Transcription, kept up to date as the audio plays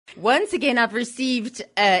Once again, I've received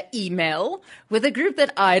an email with a group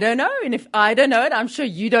that I don't know. And if I don't know it, I'm sure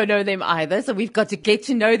you don't know them either. So we've got to get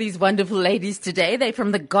to know these wonderful ladies today. They're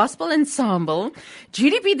from the Gospel Ensemble,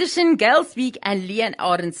 Judy Peterson, Gail Speak, and Leanne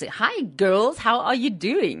Arendse. Hi, girls. How are you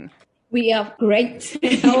doing? We are great.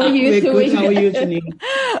 How are you doing? Good. How are you, Janine?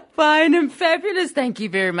 Fine and fabulous. Thank you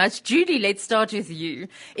very much. Judy, let's start with you.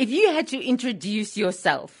 If you had to introduce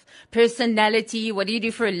yourself, personality, what do you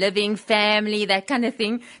do for a living, family, that kind of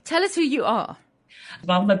thing, tell us who you are.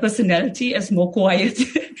 Well, my personality is more quiet.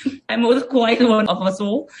 I'm more the quiet one of us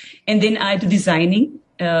all. And then I do designing,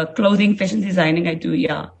 clothing, fashion designing I do,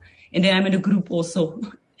 yeah. And then I'm in a group also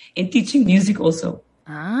and teaching music also.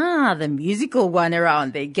 Ah, the musical one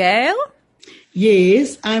around there. Gail?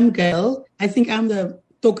 Yes, I'm Gail. I think I'm the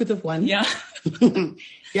talkative one. Yeah.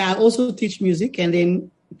 Yeah, I also teach music and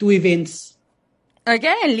then do events.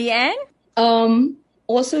 Okay, and Leanne?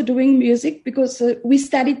 Also doing music because we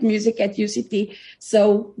studied music at UCT.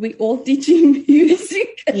 So we all teaching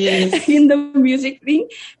music in the music thing.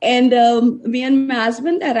 And me and my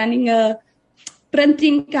husband are running a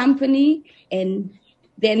printing company, and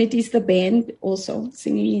then it is the band also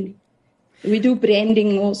singing. We do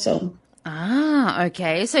branding also. Ah,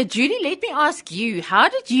 okay. So, Judy, let me ask you, how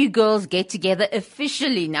did you girls get together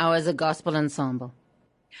officially now as a gospel ensemble?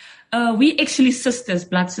 We actually sisters,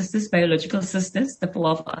 blood sisters, biological sisters, the four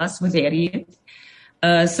of us with Harriet.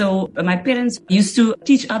 So my parents used to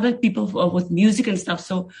teach other people with music and stuff.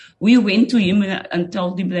 So we went to him and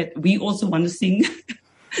told him that we also want to sing.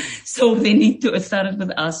 So they need to start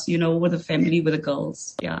with us, with the family, with the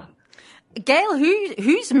girls. Yeah. Gail,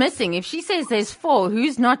 who's missing? If she says there's four,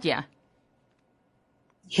 who's not here?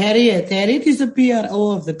 Harriet is a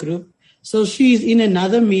PRO of the group. So she's in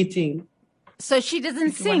another meeting. So she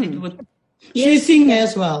doesn't sing? She sings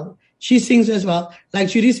as well. She sings as well. Like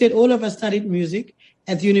Judy said, all of us studied music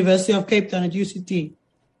at the University of Cape Town at UCT.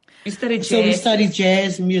 We studied jazz. So we studied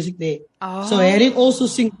jazz music there. Oh. So Harriet also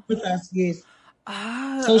sings with us, yes.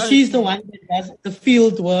 Oh, so she's the one that does the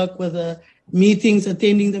field work with the meetings,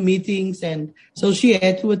 attending the meetings. And so she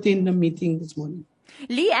had to attend the meeting this morning.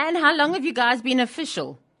 Leanne, how long have you guys been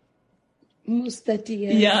official? Almost 30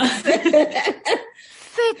 years. Yeah.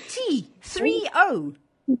 30? 30?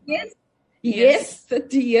 Yes,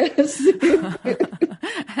 30 years.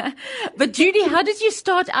 But Judy, how did you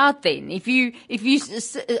start out then?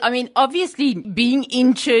 I mean, obviously being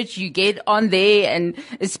in church, you get on there, and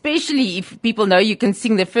especially if people know you can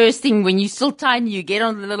sing, the first thing when you're still tiny, you get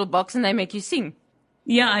on the little box and they make you sing.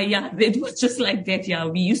 Yeah. It was just like that. Yeah.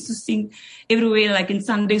 We used to sing everywhere, like in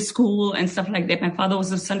Sunday school and stuff like that. My father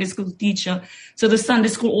was a Sunday school teacher. So the Sunday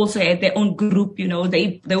school also had their own group,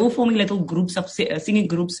 they were forming little groups of singing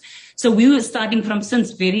groups. So we were starting from since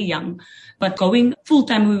very young, but going full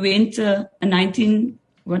time, we went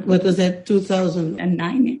what was that?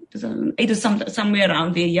 2009, 2008 or somewhere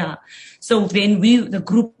around there. Yeah. So then the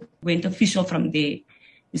group went official from there.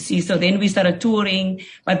 You see, so then we started touring,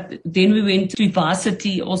 but then we went to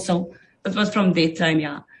varsity also. It was from that time,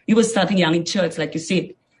 yeah. We were starting young in church, like you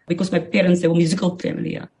said, because my parents, they were musical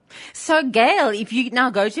family, yeah. So, Gail, if you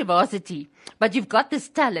now go to varsity, but you've got this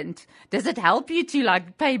talent, does it help you to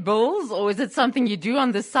pay bills, or is it something you do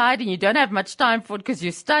on the side and you don't have much time for it because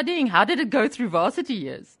you're studying? How did it go through varsity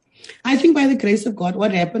years? I think by the grace of God,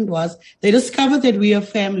 what happened was they discovered that we are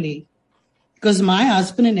family, because my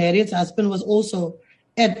husband and Harriet's husband was also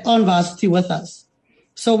on varsity with us.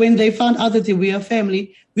 So when they found out that we are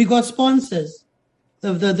family, we got sponsors.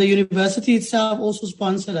 The university itself also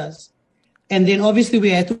sponsored us. And then obviously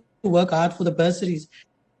we had to work hard for the bursaries.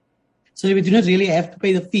 So we did not really have to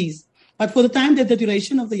pay the fees. But for the time that the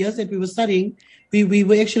duration of the years that we were studying, we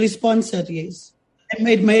were actually sponsored, yes.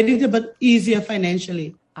 It made it a bit easier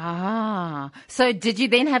financially. Ah, so did you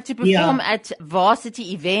then have to perform at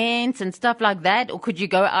varsity events and stuff like that? Or could you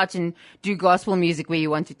go out and do gospel music where you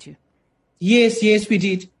wanted to? Yes, we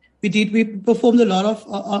did. We performed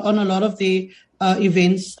on a lot of the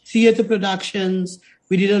events, theater productions.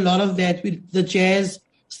 We did a lot of that with the jazz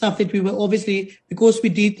stuff that we were obviously, because we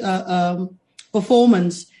did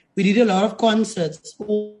performance, we did a lot of concerts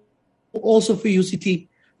also for UCT.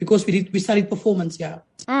 Because we studied performance, yeah.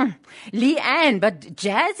 Leanne, but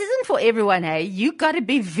jazz isn't for everyone, hey? You got to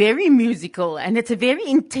be very musical, and it's a very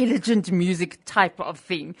intelligent music type of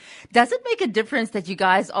thing. Does it make a difference that you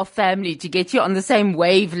guys are family to get you on the same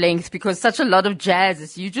wavelength? Because such a lot of jazz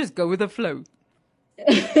is you just go with the flow.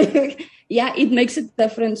 Yeah, it makes a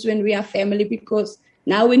difference when we are family, because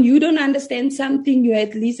Now, when you don't understand something, you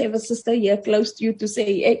at least have a sister here close to you to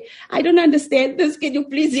say, hey, I don't understand this. Can you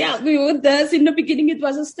please help me with this? In the beginning, it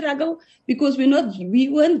was a struggle because we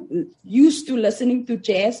weren't used to listening to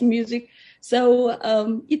jazz music. So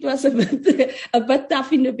it was a bit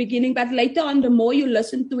tough in the beginning. But later on, the more you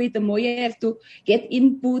listen to it, the more you have to get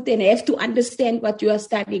input and have to understand what you are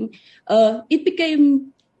studying. It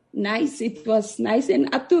became nice. It was nice.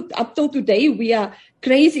 And up till today, we are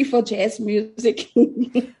crazy for jazz music.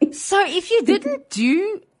 So if you didn't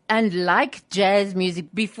do and like jazz music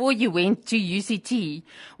before you went to UCT,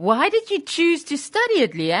 why did you choose to study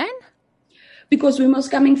it, Leanne? Because we was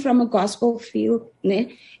coming from a gospel field,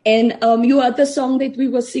 né? And you heard the song that we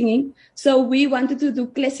were singing. So we wanted to do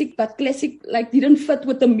classic, but classic like didn't fit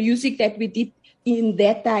with the music that we did in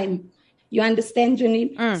that time. You understand,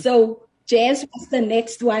 Janine? So jazz was the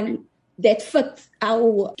next one that fit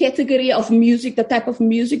our category of music, the type of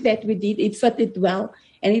music that we did. It fitted well,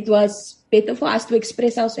 and it was better for us to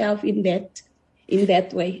express ourselves in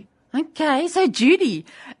that way. Okay, so Judy,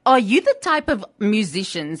 are you the type of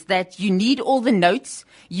musicians that you need all the notes?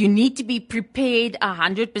 You need to be prepared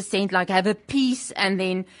 100%, like have a piece and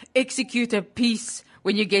then execute a piece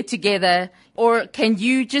when you get together? Or can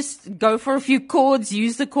you just go for a few chords,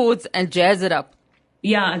 use the chords and jazz it up?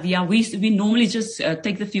 Yeah. We normally just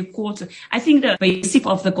take the few chords. I think the basic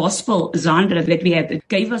of the gospel genre that we had, it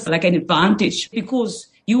gave us like an advantage because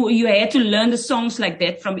you had to learn the songs like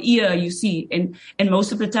that from ear, you see, and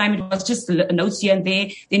most of the time it was just notes here and there.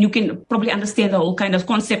 Then you can probably understand the whole kind of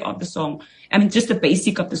concept of the song. I mean, just the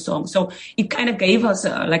basic of the song. So it kind of gave us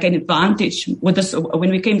like an advantage with this when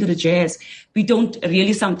we came to the jazz. We don't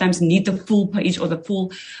really sometimes need the full page or the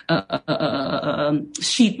full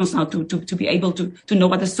sheet now to be able to know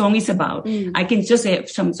what the song is about. I can just have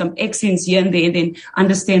some accents here and there and then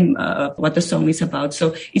understand what the song is about.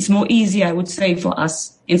 So it's more easy, I would say, for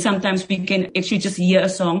us. And sometimes we can actually just hear a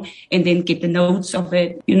song and then get the notes of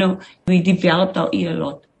it. You know, we developed our ear a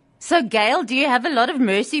lot. So, Gail, do you have a lot of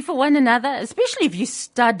mercy for one another, especially if you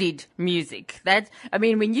studied music?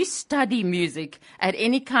 When you study music at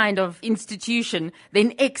any kind of institution,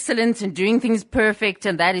 then excellence and doing things perfect,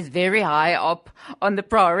 and that is very high up on the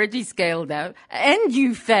priority scale now. And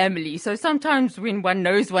you family. So sometimes when one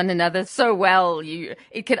knows one another so well,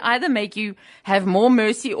 it can either make you have more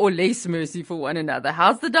mercy or less mercy for one another.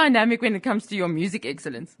 How's the dynamic when it comes to your music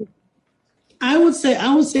excellence? I would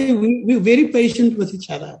say we're very patient with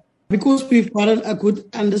each other. Because we've got a good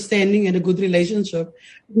understanding and a good relationship,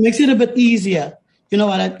 it makes it a bit easier. You know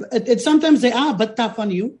what? Sometimes they are a bit tough on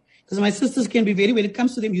you because my sisters can be when it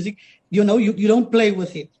comes to their music, you know, you don't play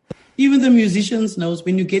with it. Even the musicians knows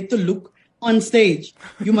when you get the look on stage,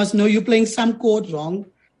 you must know you're playing some chord wrong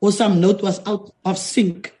or some note was out of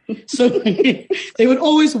sync. So they would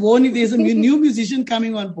always warn if there's a new musician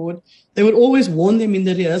coming on board, they would always warn them in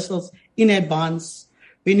the rehearsals in advance.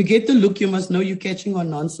 When you get the look, you must know you're catching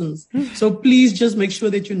on nonsense. So please just make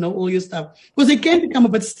sure that you know all your stuff. Because they can become a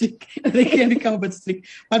bit strict.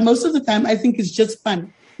 But most of the time, I think it's just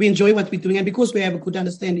fun. We enjoy what we're doing. And because we have a good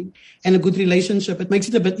understanding and a good relationship, it makes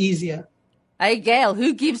it a bit easier. Hey, Gail,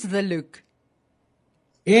 who gives the look?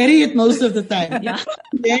 Harriet most of the time. Yeah.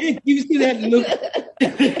 Harriet gives you that look.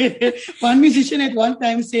 One musician at one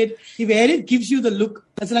time said, if Harriet gives you the look,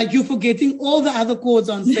 it's like you're forgetting all the other chords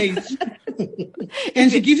on stage.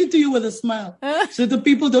 And she gives it to you with a smile. So the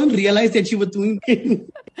people don't realize that you were doing it.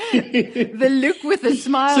 The look with a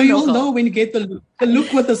smile. So you'll know when you get the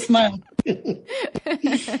look with a smile.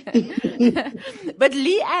 But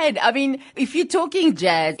Leanne, if you're talking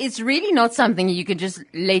jazz, it's really not something you can just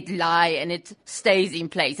let lie and it stays in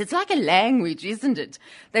place. It's like a language, isn't it?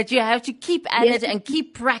 That you have to keep at it and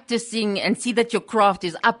keep practicing and see that your craft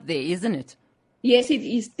is up there, isn't it? Yes, it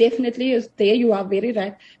is definitely there. You are very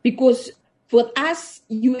right. Because for us,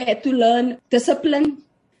 you had to learn discipline.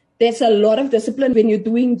 There's a lot of discipline when you're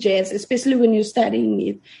doing jazz, especially when you're studying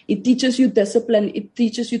it. It teaches you discipline. It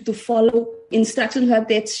teaches you to follow instructions like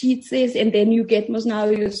that sheet says, and then you get most now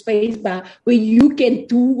your space bar where you can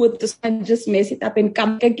do what the and just mess it up and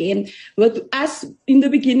come back again. But to us, in the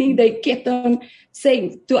beginning, they kept on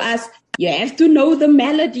saying to us, you have to know the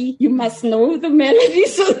melody. You must know the melody.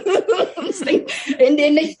 And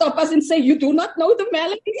then they stop us and say, you do not know the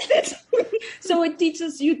melody. So it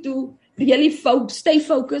teaches you to really stay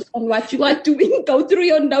focused on what you are doing. Go through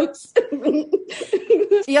your notes.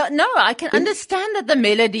 Yeah, no, I can understand that the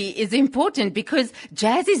melody is important because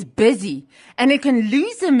jazz is busy and it can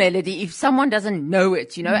lose a melody if someone doesn't know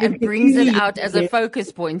it, and brings it out as a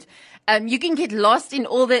focus point. You can get lost in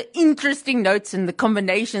all the interesting notes and the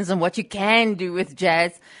combinations and what you can do with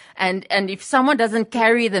jazz. And if someone doesn't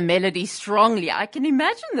carry the melody strongly, I can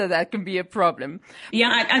imagine that can be a problem.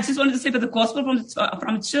 Yeah, I just wanted to say that the gospel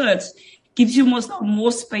from church gives you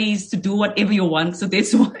more space to do whatever you want. So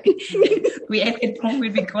that's why we had that problem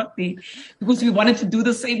when we got there, because we wanted to do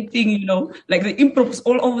the same thing, like the improv was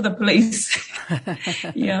all over the place.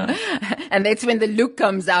 Yeah. And that's when the look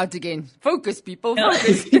comes out again. Focus, people,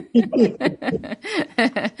 focus.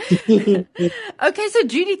 Okay, so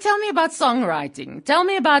Judy, tell me about songwriting. Tell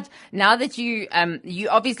me about, now that you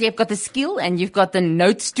obviously have got the skill and you've got the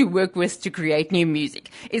notes to work with to create new music.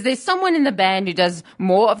 Is there someone in the band who does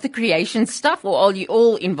more of the creation stuff, or are you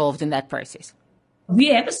all involved in that process? We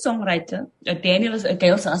have a songwriter. Daniel is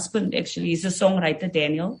Gail's husband, actually. He's a songwriter,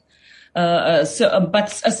 Daniel.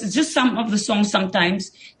 But just some of the songs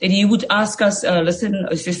sometimes that he would ask us, listen,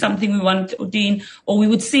 is there something we want to do? Or we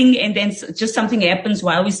would sing and then just something happens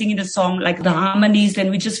while we're singing the song, like the harmonies, then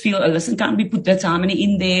we just feel, listen, can't we put that harmony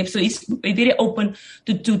in there? So he's very open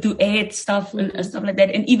to add stuff and stuff like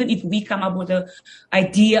that. And even if we come up with an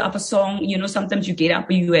idea of a song, sometimes you get up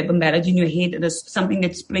and you have a melody in your head and there's something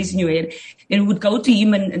that's placed in your head. Then we would go to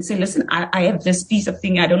him and say, listen, I have this piece of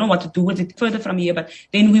thing. I don't know what to do with it further from here, but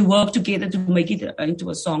then we work together to make it into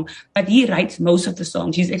a song. But he writes most of the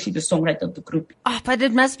songs. He's actually the songwriter of the group. Oh, but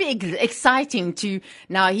it must be exciting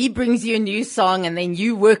now he brings you a new song and then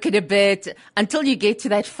you work it a bit until you get to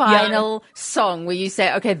that final song where you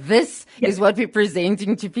say, okay, this is what we're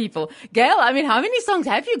presenting to people. Gail, I mean, how many songs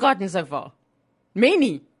have you gotten so far?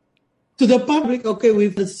 Many. To the public, okay,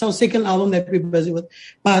 this is our second album that we're busy with.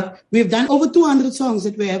 But we've done over 200 songs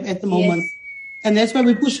that we have at the moment. Yes. And that's why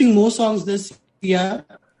we're pushing more songs this year.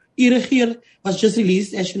 Regeer was just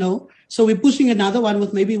released, as you know. So we're pushing another one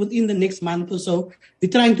maybe within the next month or so.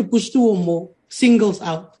 We're trying to push 2 or more singles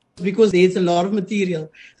out because there's a lot of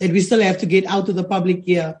material that we still have to get out to the public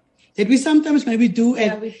here. That we sometimes maybe do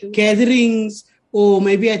at gatherings or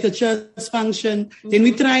maybe at a church function. Mm-hmm. Then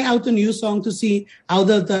we try out a new song to see how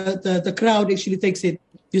the crowd actually takes it.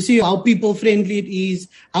 You see how people friendly it is,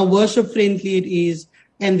 how worship friendly it is.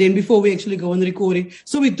 And then before we actually go and record it.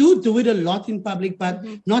 So we do it a lot in public, but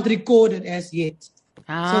not recorded as yet.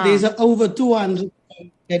 So there's over 200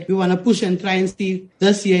 that we want to push and try and see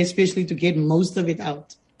this year, especially to get most of it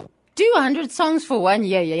out. 200 songs for 1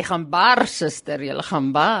 year. Jy gaan bar, sister. Jy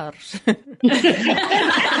gaan bar.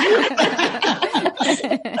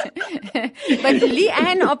 But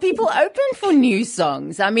Leanne, are people open for new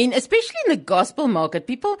songs? I mean, especially in the gospel market,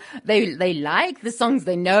 people, they like the songs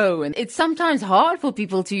they know. And it's sometimes hard for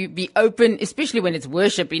people to be open, especially when it's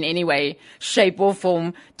worship in any way, shape or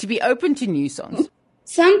form, to be open to new songs.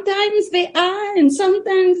 Sometimes they are and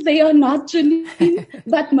sometimes they are not, Janine.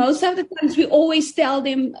 But most of the times we always tell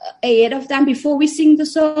them ahead of time before we sing the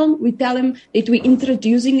song. We tell them that we're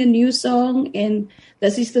introducing a new song and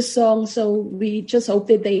this is the song. So we just hope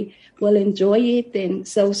that they will enjoy it. And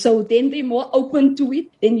so then they're more open to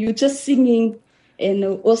it than you just singing. And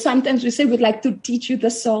or sometimes we say we'd like to teach you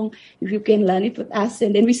the song if you can learn it with us,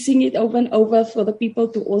 and then we sing it over and over for the people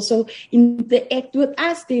to also interact with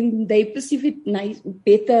us. Then they perceive it nice,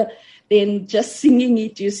 better than just singing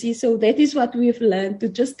it. You see, so that is what we've learned, to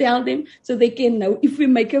just tell them so they can know if we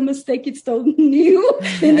make a mistake, it's still new,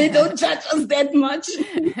 then they don't judge us that much.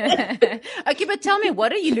 Okay, but tell me,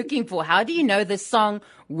 what are you looking for? How do you know the song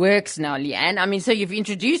works now, Leanne? I mean, so you've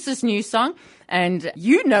introduced this new song. And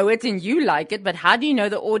you know it and you like it, but how do you know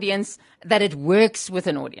the audience that it works with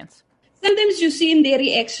an audience? Sometimes you see in their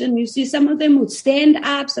reaction, you see some of them would stand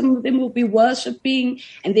up, some of them will be worshiping,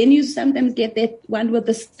 and then you sometimes get that one with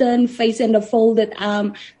a stern face and a folded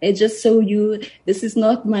arm. They just show you, this is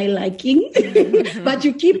not my liking. But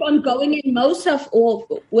you keep on going, and most of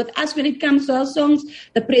all, with us when it comes to our songs,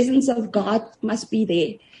 the presence of God must be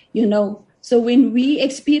there, So when we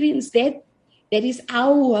experience that, that is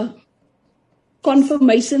our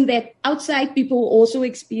confirmation that outside people also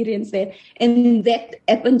experience that. And that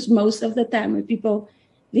happens most of the time when people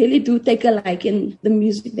really do take a like in the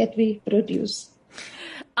music that we produce.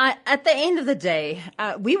 At the end of the day,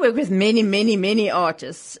 we work with many, many, many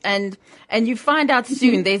artists, and you find out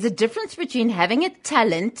soon there's a difference between having a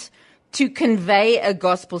talent to convey a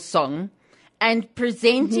gospel song and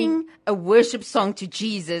presenting a worship song to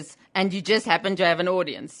Jesus, and you just happen to have an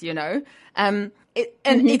audience,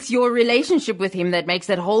 it's your relationship with him that makes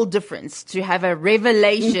that whole difference, to have a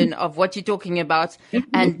revelation of what you're talking about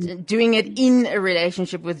and doing it in a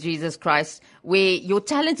relationship with Jesus Christ, where your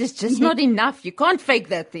talent is just not enough. You can't fake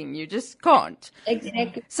that thing. You just can't.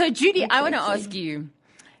 Exactly. So, Judy, I want to ask you,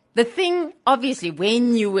 The thing, obviously,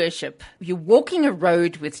 when you worship, you're walking a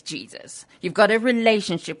road with Jesus. You've got a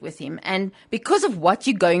relationship with him. And because of what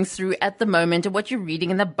you're going through at the moment and what you're reading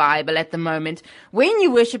in the Bible at the moment, when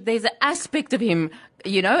you worship, there's an aspect of him,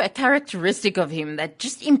 a characteristic of him that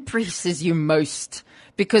just impresses you most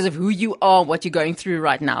because of who you are, what you're going through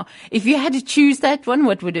right now. If you had to choose that one,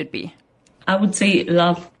 what would it be? I would say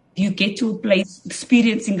love. You get to a place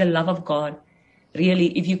experiencing the love of God. Really,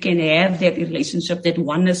 if you can have that relationship, that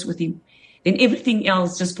oneness with him, then everything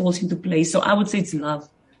else just falls into place. So I would say it's love,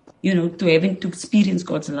 to experience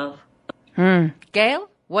God's love. Gail,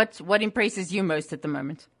 what impresses you most at the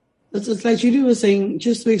moment? It's like Judy was saying,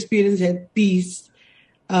 just to experience that peace.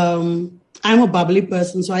 I'm a bubbly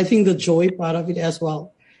person, so I think the joy part of it as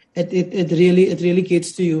well. It really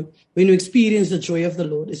gets to you when you experience the joy of the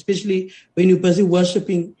Lord, especially when you're busy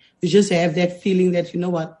worshiping. You just have that feeling that, you know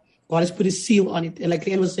what, God has put his seal on it. And like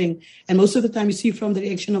Leanne was saying, and most of the time you see from the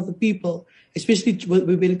reaction of the people, especially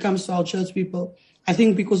when it comes to our church people, I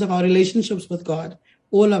think because of our relationships with God,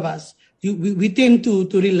 all of us, we tend to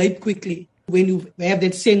relate quickly when you have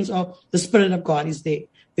that sense of the Spirit of God is there.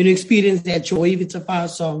 When you experience that joy, if it's a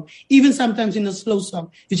fast song, even sometimes in a slow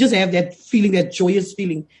song, you just have that feeling, that joyous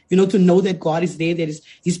feeling, to know that God is there, that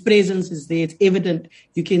his presence is there, it's evident,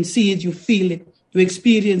 you can see it, you feel it. You're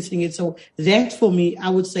experiencing it. So that for me, I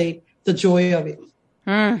would say the joy of it.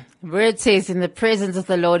 Word says in the presence of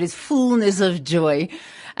the Lord is fullness of joy.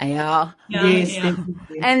 Yeah. Yes. Yeah.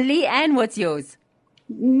 And Leanne, what's yours?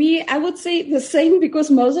 Me, I would say the same,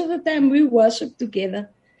 because most of the time we worship together.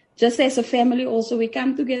 Just as a family also, we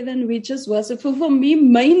come together and we just worship. For me,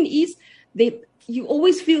 mine is that you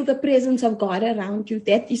always feel the presence of God around you.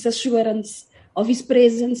 That is assurance of his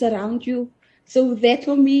presence around you. So that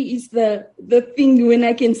for me is the thing when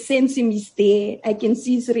I can sense him is there. I can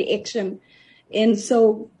see his reaction. And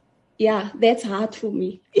so, yeah, that's hard for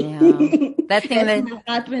me. Yeah. That thing that's my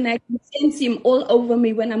heart when I can sense him all over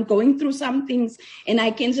me when I'm going through some things. And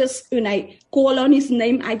I can just, when I call on his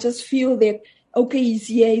name, I just feel that, okay, he's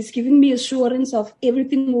here. He's giving me assurance of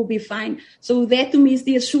everything will be fine. So that to me is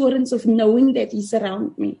the assurance of knowing that he's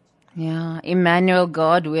around me. Yeah. Emmanuel,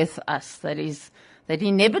 God with us. That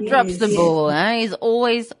he never drops the ball. He's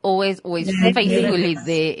always faithfully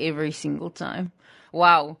there every single time.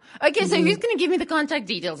 Wow. Okay, so who's going to give me the contact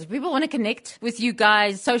details? If people want to connect with you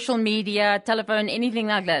guys, social media, telephone, anything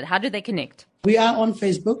like that, how do they connect? We are on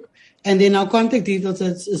Facebook, and then our contact details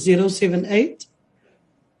is 078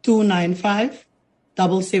 295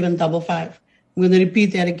 7755. I'm going to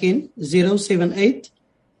repeat that again, 078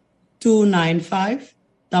 295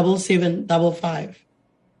 7755.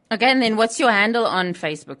 Okay, and then what's your handle on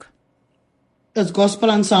Facebook? It's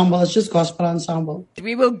Gospel Ensemble. It's just Gospel Ensemble.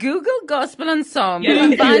 We will Google Gospel Ensemble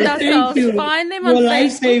and find ourselves, find them on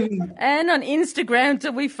Facebook and on Instagram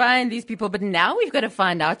till we find these people. But now we've got to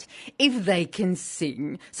find out if they can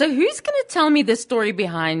sing. So who's going to tell me the story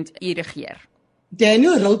behind Regeer?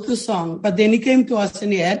 Daniel wrote the song, but then he came to us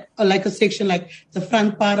and he had like a section, like the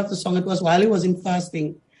front part of the song. It was while he was in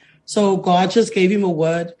fasting. So God just gave him a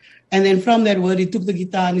word. And then from that word, he took the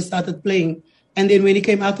guitar and he started playing. And then when he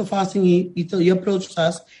came out of fasting, he approached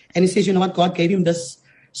us and he says, you know what, God gave him this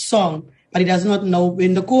song, but he does not know.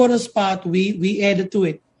 In the chorus part, we added to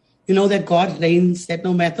it, that God reigns, that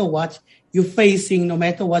no matter what you're facing, no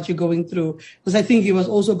matter what you're going through, because I think he was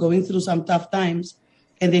also going through some tough times.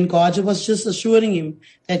 And then God was just assuring him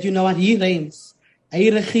that, you know what, he reigns, he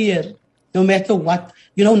Regeer, no matter what.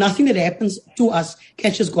 Nothing that happens to us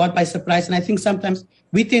catches God by surprise. And I think sometimes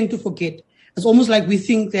we tend to forget. It's almost like we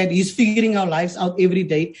think that he's figuring our lives out every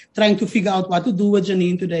day, trying to figure out what to do with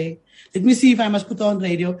Janine today. Let me see if I must put her on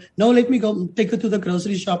radio. No, let me go take her to the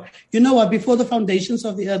grocery shop. You know what? Before the foundations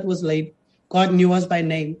of the earth was laid, God knew us by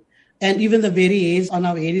name. And even the very hairs on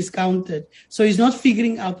our head is counted. So he's not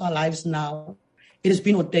figuring out our lives now. It has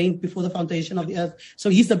been ordained before the foundation of the earth. So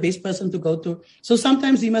he's the best person to go to. So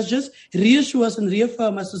sometimes he must just reassure us and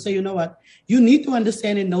reaffirm us to say, you know what? You need to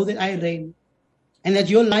understand and know that I reign. And that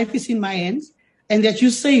your life is in my hands, and that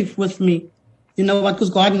you're safe with me. You know what?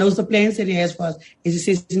 Because God knows the plans that he has for us. As he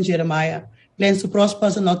says in Jeremiah, plans to prosper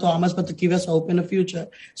us and not to harm us, but to give us hope in the future.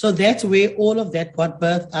 So that's where all of that got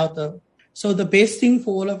birthed out of. So the best thing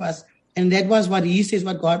for all of us, and that was what he says,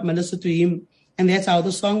 what God ministered to him. And that's how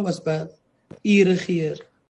the song was birthed. Regeer.